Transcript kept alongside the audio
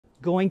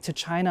going to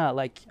China,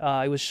 like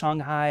it was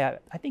Shanghai,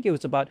 I think it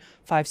was about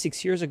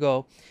 5-6 years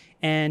ago.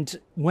 And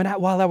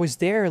while I was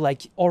there,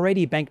 like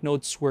already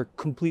banknotes were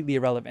completely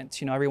irrelevant.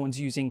 You know, everyone's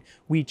using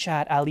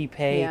WeChat,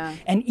 Alipay,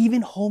 and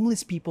even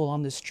homeless people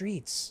on the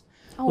streets.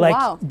 Oh, like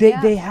wow.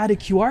 they had a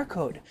QR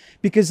code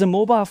because a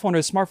mobile phone or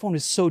a smartphone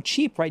is so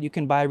cheap, right? You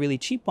can buy a really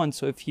cheap one.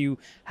 So if you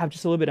have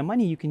just a little bit of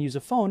money, you can use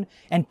a phone,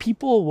 and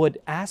people would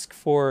ask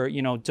for,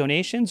 you know,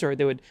 donations, or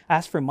they would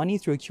ask for money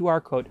through a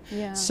QR code.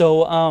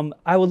 So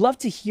I would love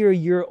to hear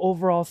your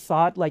overall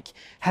thought. Like,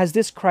 has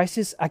this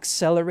crisis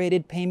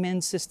accelerated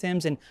payment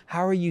systems, and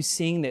how are you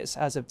seeing this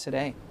as of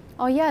today?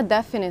 Oh yeah,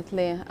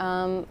 definitely.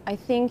 I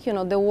think, you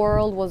know, the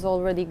world was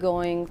already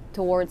going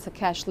towards a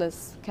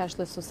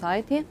cashless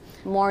society,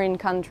 more in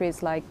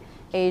countries like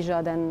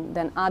Asia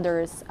than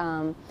others,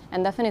 and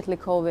definitely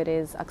COVID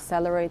is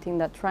accelerating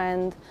that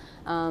trend.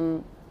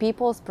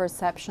 People's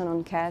perception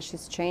on cash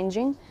is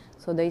changing,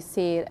 so they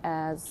see it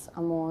as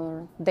a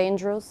more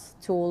dangerous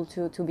tool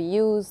to be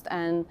used,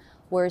 and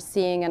we're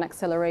seeing an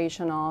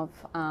acceleration of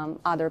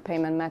other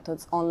payment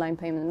methods, online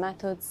payment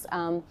methods,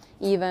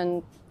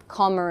 even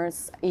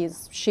commerce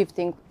is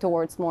shifting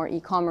towards more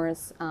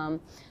e-commerce.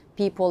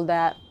 People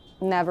that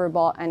never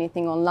bought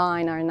anything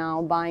online are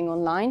now buying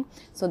online.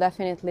 So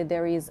definitely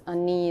there is a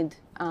need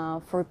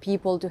for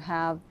people to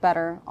have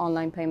better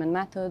online payment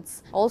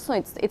methods. Also,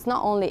 it's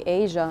not only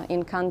Asia.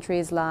 In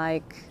countries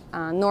like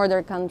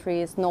northern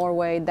countries,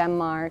 Norway,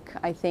 Denmark,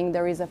 I think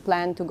there is a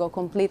plan to go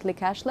completely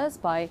cashless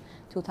by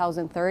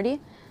 2030.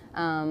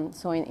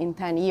 So in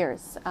 10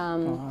 years.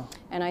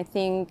 And I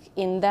think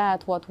in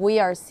that what we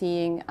are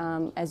seeing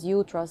as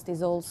Utrust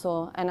is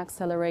also an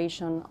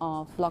acceleration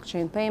of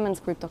blockchain payments,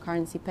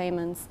 cryptocurrency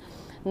payments,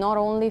 not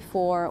only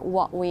for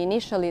what we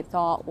initially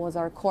thought was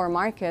our core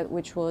market,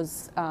 which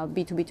was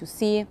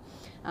B2B2C,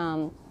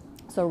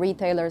 so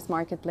retailers,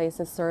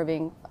 marketplaces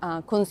serving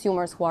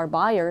consumers who are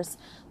buyers,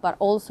 but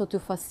also to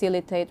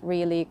facilitate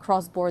really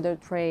cross-border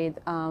trade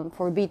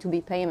for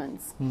B2B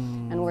payments.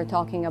 And we're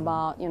talking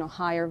about, you know,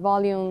 higher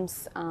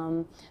volumes,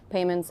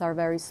 payments are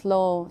very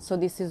slow. So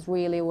this is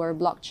really where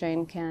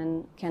blockchain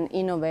can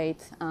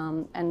innovate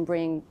and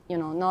bring, you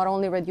know, not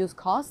only reduce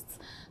costs,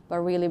 but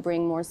really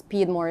bring more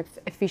speed, more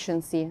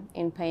efficiency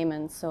in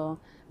payments. So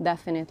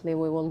definitely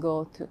we will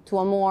go to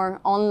a more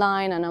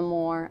online and a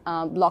more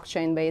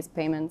blockchain-based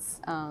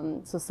payments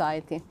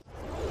society.